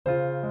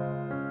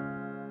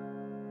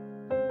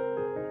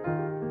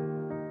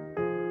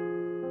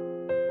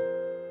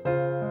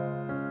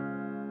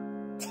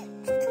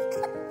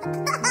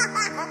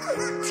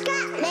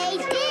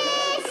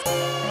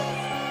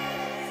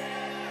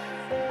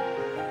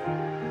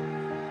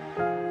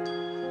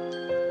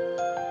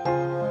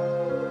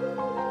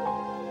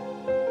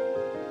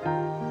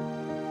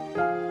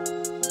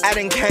I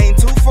done came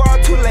too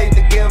far, too late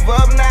to give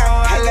up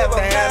now. I left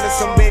to handle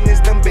some business,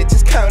 them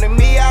bitches counting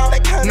me out.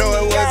 No,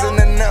 it wasn't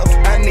enough,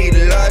 I need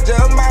a larger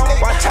amount.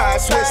 Watch how I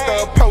switch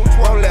the approach,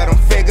 won't let them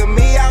figure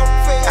me out.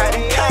 I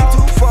done came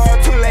too far,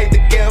 too late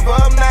to give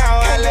up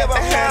now. I left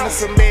to handle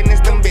some business,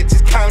 them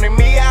bitches counting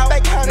me out.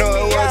 No,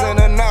 it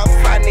wasn't enough,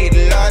 I need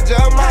a larger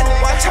amount.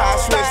 Watch how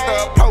I switch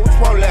the approach,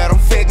 won't let them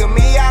figure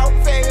me out.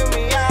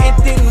 It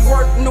didn't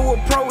work, new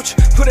approach,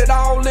 put it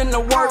all in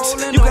the works.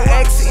 You can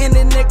ask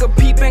any nigga,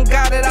 peepin',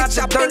 got it out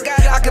the dirt.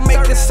 I can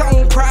make this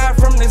song cry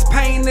from this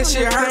pain, this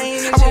shit hurt.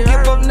 I won't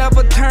give up,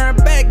 never turn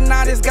back,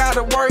 now this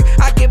gotta work.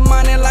 I get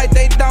money like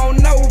they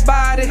don't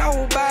nobody.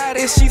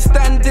 If she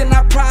stunned, then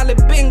I probably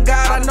been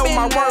God, I know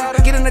my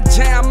worth. Get in the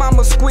jam,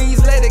 I'ma squeeze,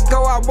 let it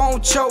go, I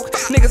won't choke.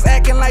 Niggas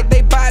acting like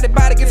they body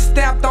get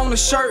stamped on the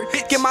shirt.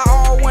 Get my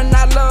all when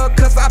I love,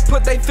 cause I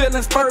put they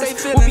feelings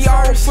first. We be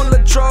all full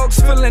of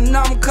drugs, feeling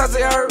numb cause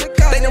it hurt.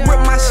 They done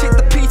ripped my shit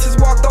to pieces,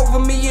 walked over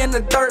me in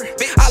the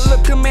dirt. I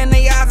look them in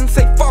their eyes and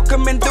say fuck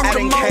them and do the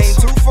most. I done came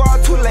too far,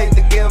 too late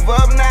to give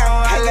up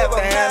now. I left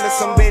to handle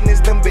some business,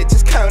 them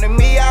bitches counting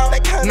me out.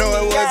 No,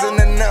 it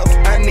wasn't enough,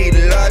 I need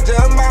a larger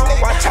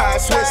amount. Watch how I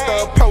switch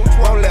the approach,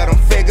 won't let them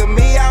figure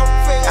me out.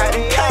 I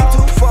done came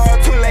too far,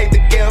 too late to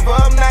give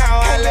up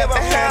now. I left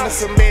to handle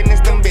some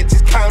business, them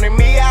bitches counting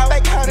me out.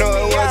 No,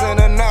 it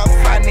wasn't enough,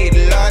 I need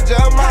a larger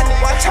amount.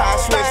 Watch how I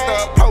switch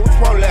the approach,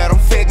 won't let them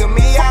figure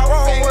me out.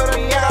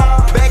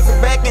 Back to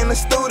back in the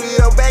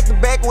studio, back to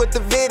back with the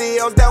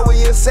videos, that was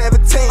year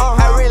 17.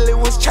 I really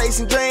was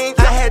chasing dreams,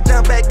 I had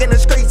jumped back in the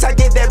streets, I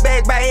get that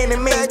bag by any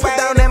means. Put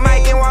down that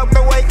mic and walked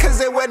away cause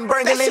it wasn't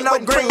bringing in no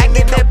green. I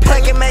get that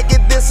pack and make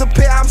it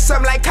disappear, I'm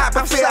something like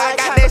Copperfield. I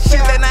got that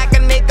shit that I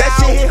can nick, that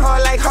shit hit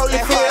hard like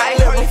Holyfield. I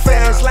live a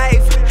fast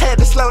life, had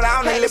to slow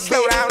down a little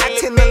bit. I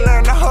tend to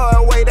learn the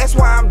hard way, that's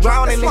why I'm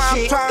drowning in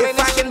shit. If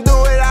I can do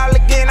it all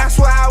again, I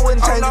swear I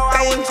wouldn't change a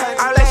thing.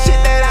 All that shit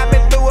that I've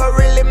been through, it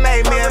really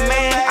made me a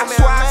man. I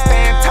swear I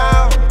stand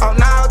tall,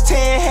 on all 10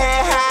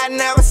 head high, I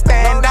never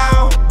stand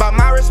down. But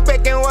my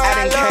respect and what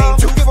I love,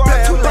 too far,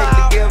 too late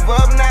to give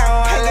up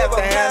now. I left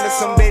to handle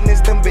some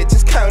business, them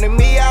bitches counting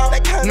me out.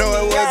 No,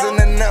 it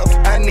wasn't enough,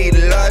 I need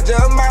a larger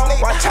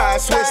amount. Watch how I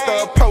switch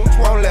the approach,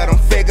 won't let them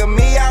figure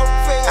me out.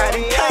 I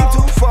done came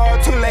too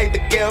far, too late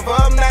to give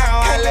up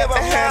now. I left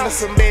to handle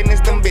some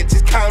business, them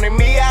bitches counting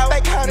me out.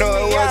 No,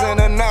 it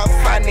wasn't enough,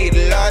 I need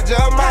a larger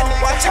amount.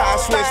 Watch how I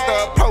switch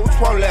the approach,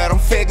 won't let them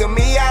figure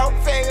me